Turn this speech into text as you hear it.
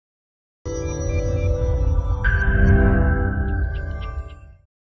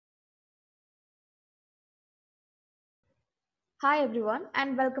Hi everyone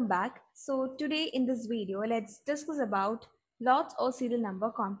and welcome back. So today in this video, let's discuss about lots or serial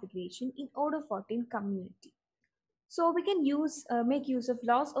number configuration in Odoo 14 community. So we can make use of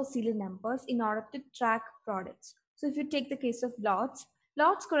lots or serial numbers in order to track products. So if you take the case of lots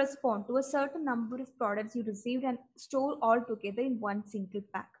correspond to a certain number of products you received and store all together in one single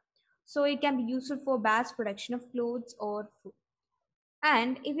pack. So it can be useful for batch production of clothes or food.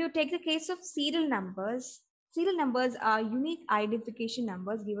 And if you take the case of serial numbers are unique identification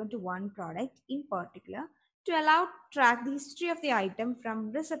numbers given to one product in particular to allow track the history of the item from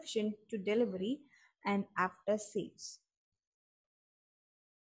reception to delivery and after sales.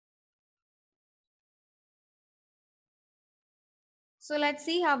 So let's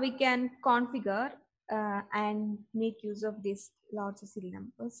see how we can configure and make use of these lots of serial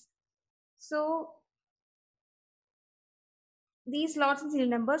numbers. So these lots and serial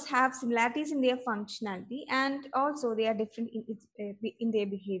numbers have similarities in their functionality and also they are different in their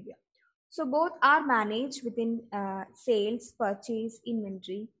behavior. So both are managed within sales, purchase,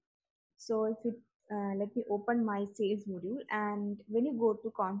 inventory. So if you let me open my sales module, and when you go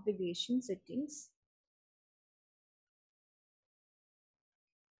to configuration settings,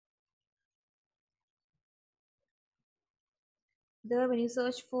 there when you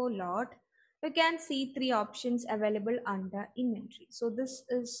search for lot, you can see three options available under inventory. So this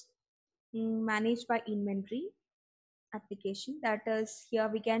is managed by inventory application. That is, here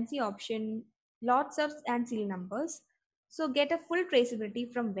we can see option lots of and serial numbers. So get a full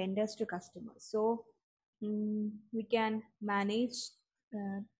traceability from vendors to customers. So we can manage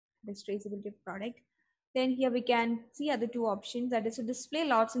this traceability of product. Then here we can see other two options, that is to display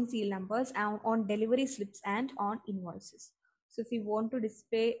lots and serial numbers on delivery slips and on invoices. So if you want to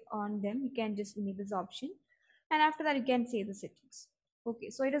display on them, you can just enable this option, and after that you can save the settings. Okay,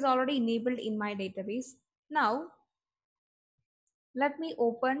 so it is already enabled in my database. Now let me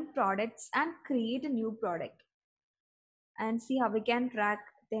open products and create a new product and see how we can track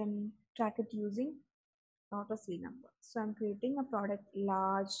it using not a serial number. So I'm creating a product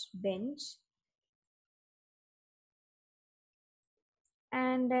large bench,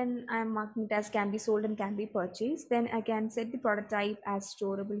 and then I'm marking it as can be sold and can be purchased. Then I can set the product type as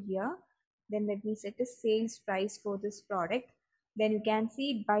storable here. Then let me set a sales price for this product. Then you can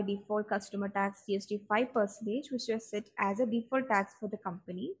see by default customer tax GST 5%, which was set as a default tax for the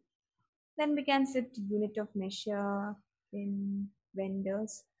company. Then we can set unit of measure in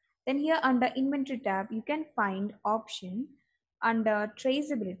vendors. Then here under inventory tab, you can find option under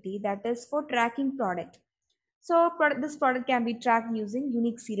traceability, that is for tracking product. So this product can be tracked using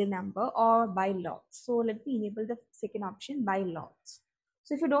unique serial number or by lots. So let me enable the second option, by lots.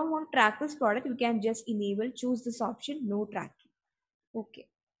 So if you don't want to track this product, you can just choose this option, no tracking. Okay.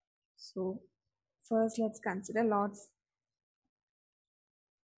 So first let's consider lots,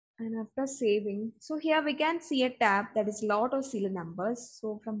 and after saving, so here we can see a tab that is lot or serial numbers.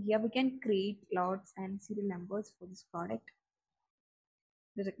 So from here we can create lots and serial numbers for this product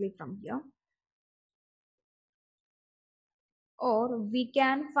directly from here, or we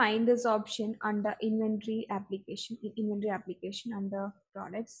can find this option under inventory application under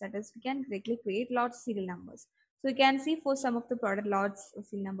products. That is, we can directly create lots serial numbers. So you can see for some of the product, lots of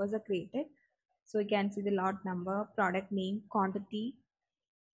serial numbers are created. So you can see the lot number, product name, quantity.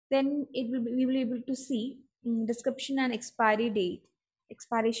 Then we will be able to see description and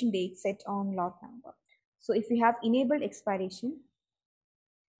expiration date set on lot number. So if we have enabled expiration,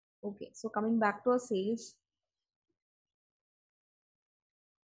 okay, so coming back to our sales,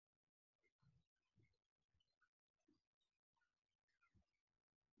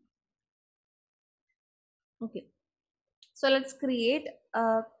 okay, so let's create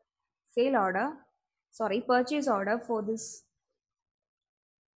a sale order, sorry, purchase order for this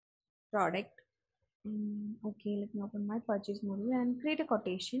product. Okay, let me open my purchase module and create a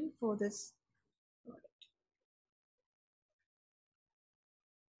quotation for this product.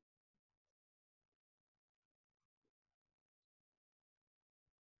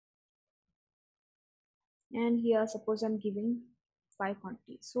 And here suppose I'm giving 5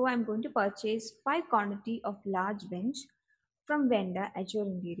 quantities. So I'm going to purchase 5 quantity of large bench from vendor Azure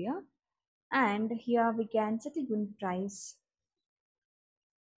Interior, and here we can set a unit price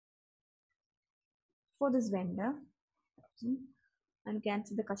for this vendor, and you can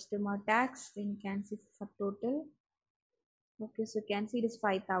see the customer tax, then you can see subtotal. Okay, so you can see it is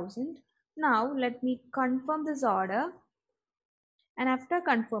 5,000. Now let me confirm this order, and after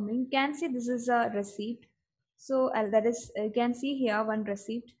confirming you can see this is a receipt. So that is, you can see here one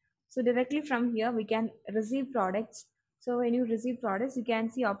receipt. So directly from here we can receive products. So when you receive products, you can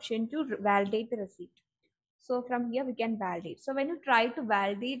see option to validate the receipt. So from here we can validate. So when you try to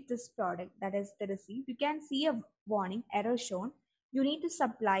validate this product, that is the receipt, you can see a warning error shown. You need to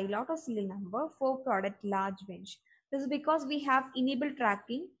supply lot or serial number for product large bench. This is because we have enabled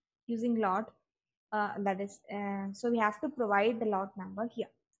tracking using lot. So we have to provide the lot number here.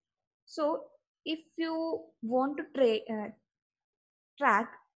 So if you want to track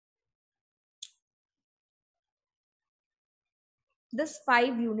this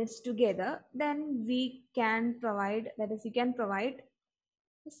 5 units together, then we can provide, that is, you can provide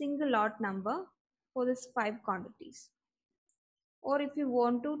a single lot number for this 5 quantities. Or if you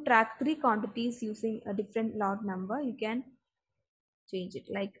want to track 3 quantities using a different lot number, you can change it.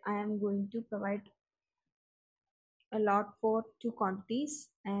 Like I am going to provide a lot for 2 quantities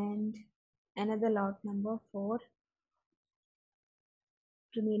and another lot number for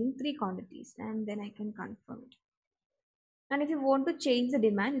remaining 3 quantities, and then I can confirm it. And if you want to change the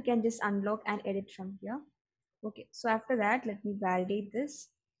demand, you can just unlock and edit from here. Okay, so after that, let me validate this.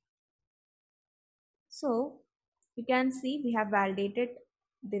 So you can see we have validated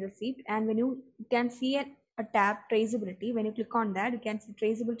the receipt, and when you can see a tab traceability, when you click on that, you can see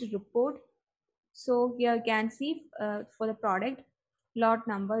traceability report. So here you can see for the product lot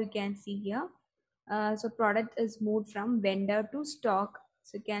number, you can see here. So product is moved from vendor to stock.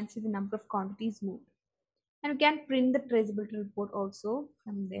 So you can see the number of quantities moved. And you can print the traceability report also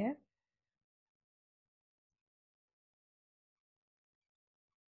from there.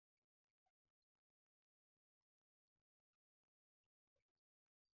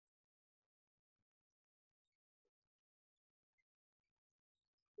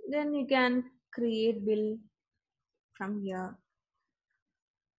 Then you can create bill from here.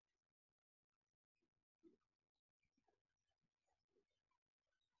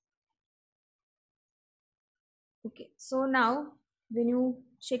 Okay, so now when you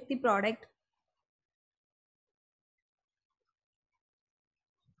check the product,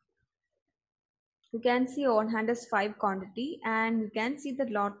 you can see on hand is 5 quantity, and you can see the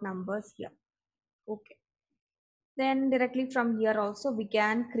lot numbers here. Okay, then directly from here also we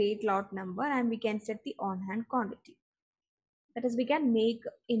can create lot number and we can set the on hand quantity. That is, we can make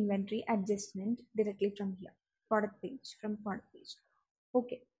inventory adjustment directly from here, product page, from product page.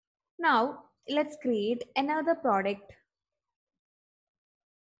 Okay, now let's create another product.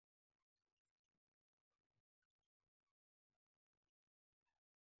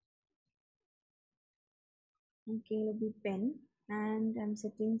 Okay, it'll be pen, and I'm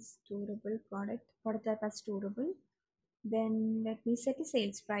setting storable product type as storable. Then let me set a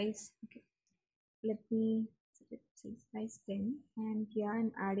sales price. Okay, let me set it sales price 10, and here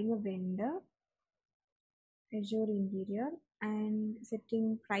I'm adding a vendor, Azure Interior, and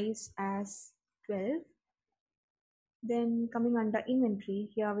setting price as 12. Then coming under inventory,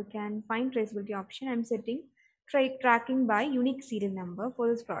 here we can find traceability option. I'm setting tracking by unique serial number for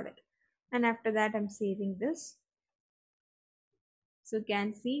this product. And after that, I'm saving this. So you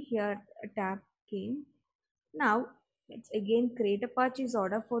can see here a tab came. Now let's again create a purchase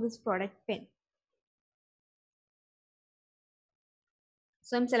order for this product pen.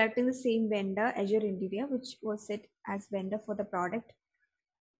 So I'm selecting the same vendor, Azure Interior, which was set as vendor for the product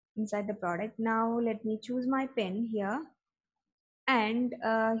inside the product. Now let me choose my pen here, and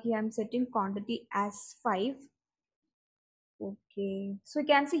here I'm setting quantity as 5. Okay, so you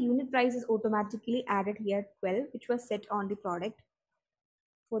can see unit price is automatically added here 12, which was set on the product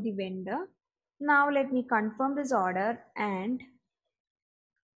for the vendor. Now let me confirm this order and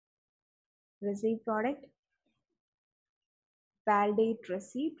receive product, validate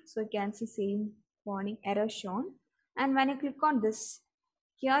receipt. So you can see same warning error shown. And when I click on this,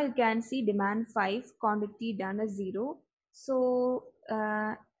 here you can see demand 5, quantity done as 0. So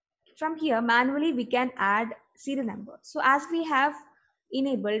from here manually we can add serial number. So as we have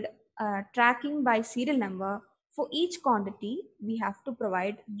enabled tracking by serial number, for each quantity we have to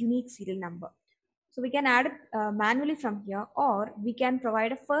provide unique serial number. So we can add it manually from here, or we can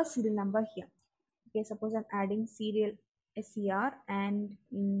provide a first serial number here. Okay, suppose I'm adding serial SCR, and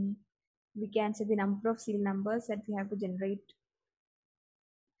we can set the number of serial numbers that we have to generate.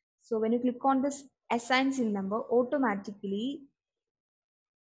 So when you click on this assign serial number, automatically,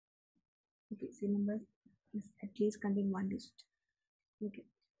 okay, serial number is at least contain 1 digit. Okay,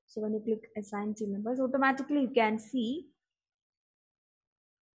 so when you click assign serial numbers, automatically you can see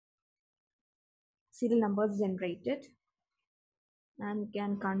serial numbers generated, and you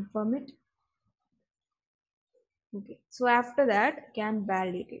can confirm it. Okay, so after that you can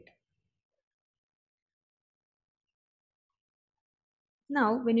validate it.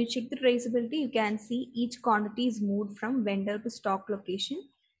 Now when you check the traceability, you can see each quantity is moved from vendor to stock location.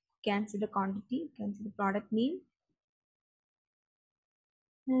 You can see the quantity, you can see the product name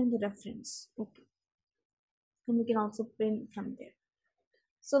and the reference. Okay. And we can also print from there.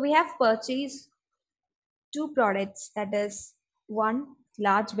 So we have purchased two products, that is one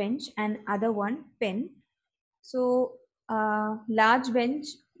large bench and other one pen. So large bench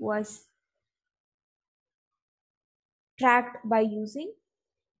was tracked by using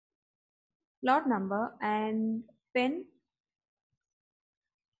lot number, and pen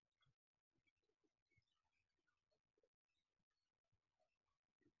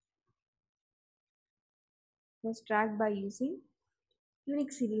was tracked by using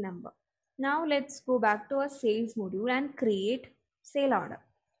unique serial number. Now let's go back to our sales module and create sale order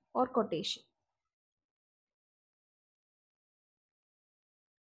or quotation.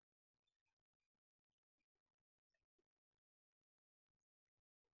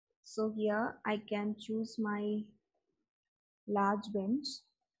 So here I can choose my large bench,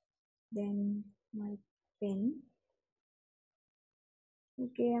 then my pen.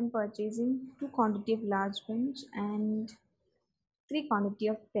 Okay, I'm purchasing two quantity of large bench and three quantity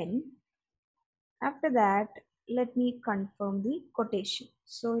of pen. After that, let me confirm the quotation.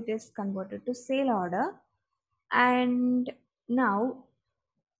 So it is converted to sale order. And now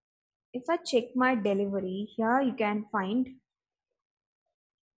if I check my delivery, here you can find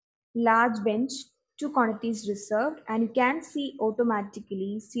large bench, two quantities reserved, and you can see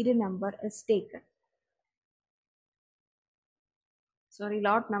automatically serial number is taken. Sorry,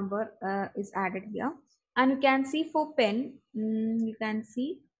 lot number is added here. And you can see for pen, you can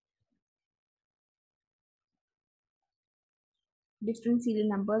see different serial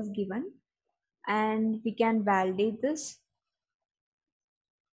numbers given, and we can validate this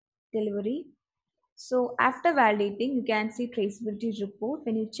delivery. So after validating, you can see traceability report.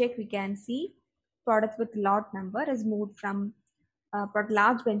 When you check, we can see product with lot number is moved from product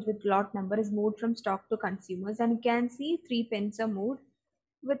large bench with lot number is moved from stock to consumers, and you can see three pens are moved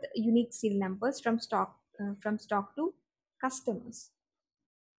with unique serial numbers from stock to customers.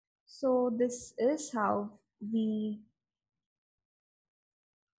 So this is how we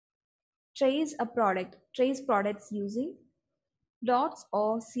trace products using dots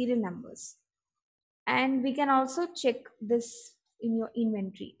or serial numbers. And we can also check this in your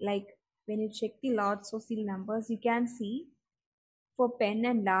inventory, like when you check the lots or serial numbers, you can see for pen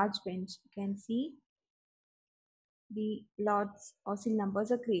and large bench, you can see the lots or serial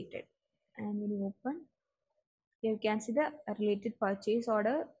numbers are created. And when you open, you can see the related purchase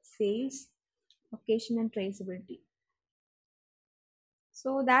order, sales, occasion, and traceability.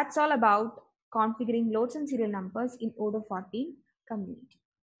 So that's all about configuring loads and serial numbers in Odoo 14 community.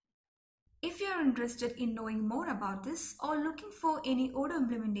 If you are interested in knowing more about this or looking for any Odoo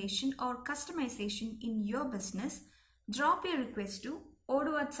implementation or customization in your business, drop your request to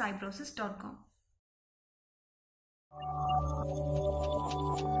odoo@cybrosys.com.